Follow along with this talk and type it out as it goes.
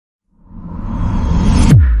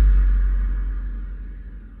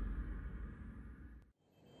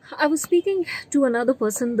I was speaking to another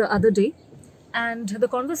person the other day, and the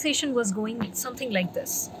conversation was going something like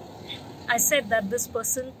this. I said that this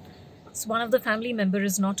person, one of the family member,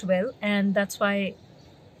 is not well, and that's why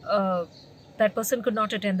that person could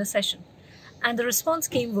not attend the session. And the response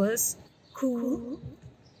came was, cool.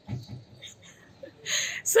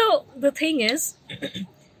 So the thing is,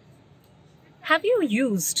 have you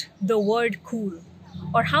used the word cool?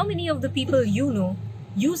 Or how many of the people you know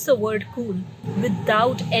use the word cool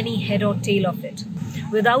without any head or tail of it,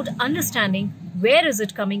 without understanding where is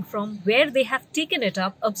it coming from, where they have taken it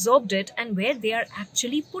up, absorbed it, and where they are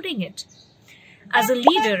actually putting it? As a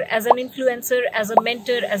leader, as an influencer, as a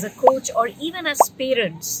mentor, as a coach, or even as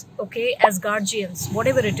parents, okay, as guardians,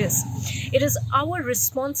 whatever it is our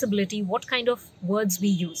responsibility what kind of words we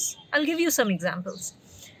use. I'll give you some examples.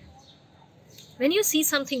 When you see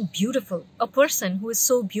something beautiful, a person who is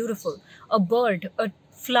so beautiful, a bird, a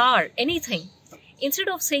flower, anything, instead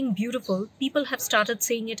of saying beautiful, people have started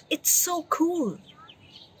saying it's so cool.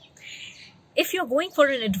 If you're going for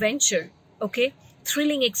an adventure, okay,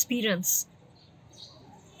 thrilling experience,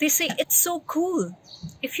 they say it's so cool.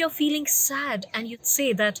 If you're feeling sad and you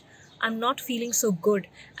say that I'm not feeling so good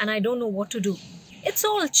and I don't know what to do, it's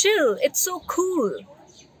all chill, it's so cool.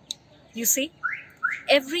 You see,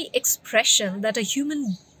 every expression that a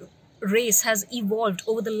human race has evolved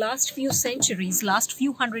over the last few centuries, last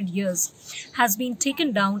few hundred years, has been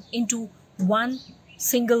taken down into one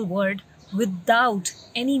single word without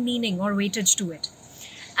any meaning or weightage to it.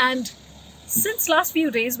 And since last few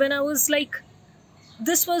days, when I was like,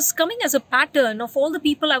 this was coming as a pattern of all the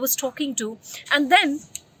people I was talking to, and then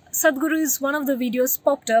Sadhguru's one of the videos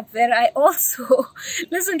popped up where I also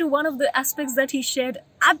listened to one of the aspects that he shared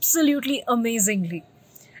absolutely amazingly.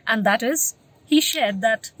 And that is, he shared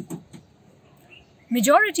that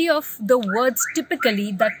majority of the words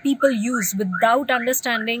typically that people use without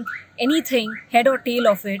understanding anything, head or tail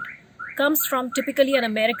of it, comes from typically an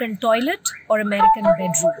American toilet or American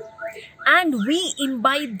bedroom. And we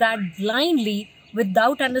imbibe that blindly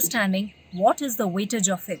without understanding what is the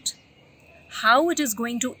weightage of it, how it is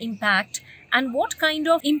going to impact, and what kind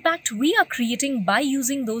of impact we are creating by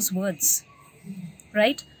using those words,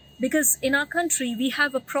 right? Because in our country, we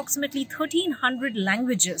have approximately 1,300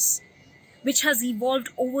 languages, which has evolved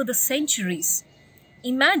over the centuries.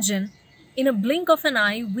 Imagine, in a blink of an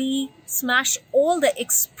eye, we smash all the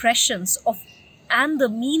expressions of and the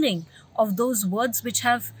meaning of those words which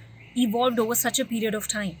have evolved over such a period of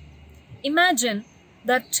time. Imagine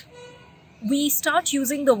that we start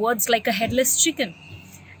using the words like a headless chicken.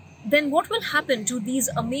 Then what will happen to these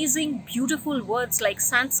amazing, beautiful words like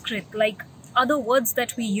Sanskrit, like other words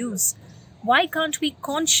that we use? Why can't we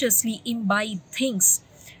consciously imbibe things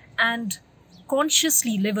and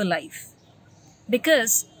consciously live a life?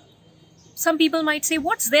 Because some people might say,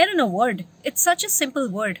 what's there in a word? It's such a simple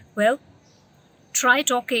word. Well, try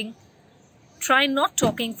not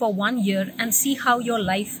talking for 1 year and see how your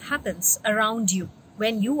life happens around you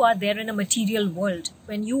when you are there in a material world,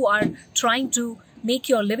 when you are trying to make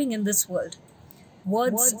your living in this world.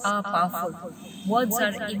 Words are powerful. Words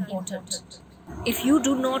are important. If you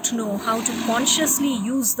do not know how to consciously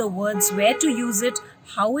use the words, where to use it,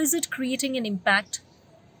 how is it creating an impact,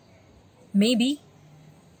 maybe,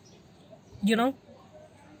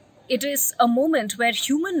 it is a moment where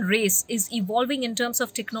human race is evolving in terms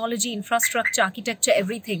of technology, infrastructure, architecture,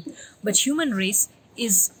 everything. But human race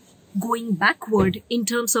is going backward in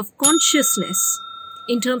terms of consciousness,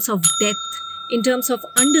 in terms of depth, in terms of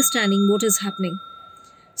understanding what is happening.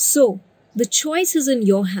 So, the choice is in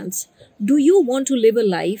your hands. Do you want to live a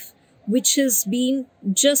life which has been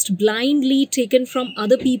just blindly taken from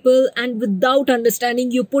other people and without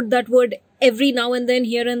understanding you put that word every now and then,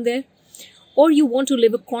 here and there? Or you want to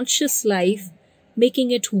live a conscious life,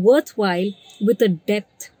 making it worthwhile with a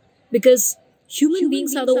depth? Because human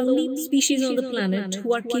beings are the only species on the planet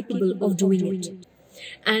who are capable of doing it.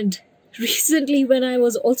 And recently, when I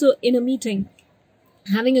was also in a meeting,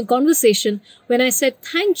 having a conversation, when I said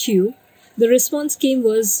thank you, the response came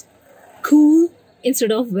was cool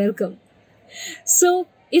instead of welcome. So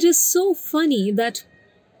it is so funny that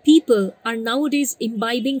people are nowadays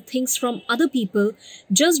imbibing things from other people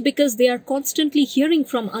just because they are constantly hearing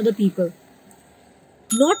from other people,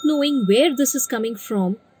 not knowing where this is coming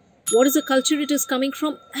from, what is the culture it is coming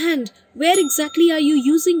from, and where exactly are you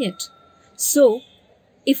using it. So,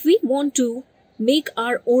 if we want to make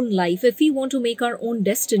our own life, if we want to make our own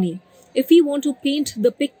destiny, if we want to paint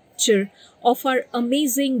the picture of our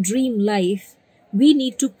amazing dream life, we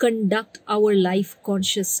need to conduct our life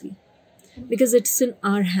consciously, because it's in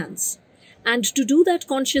our hands. And to do that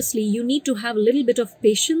consciously, you need to have a little bit of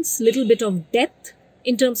patience, little bit of depth,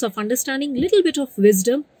 in terms of understanding, little bit of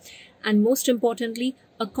wisdom, and most importantly,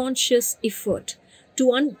 a conscious effort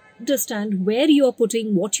to understand where you are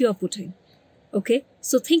putting what you are putting. Okay,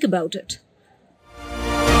 so think about it.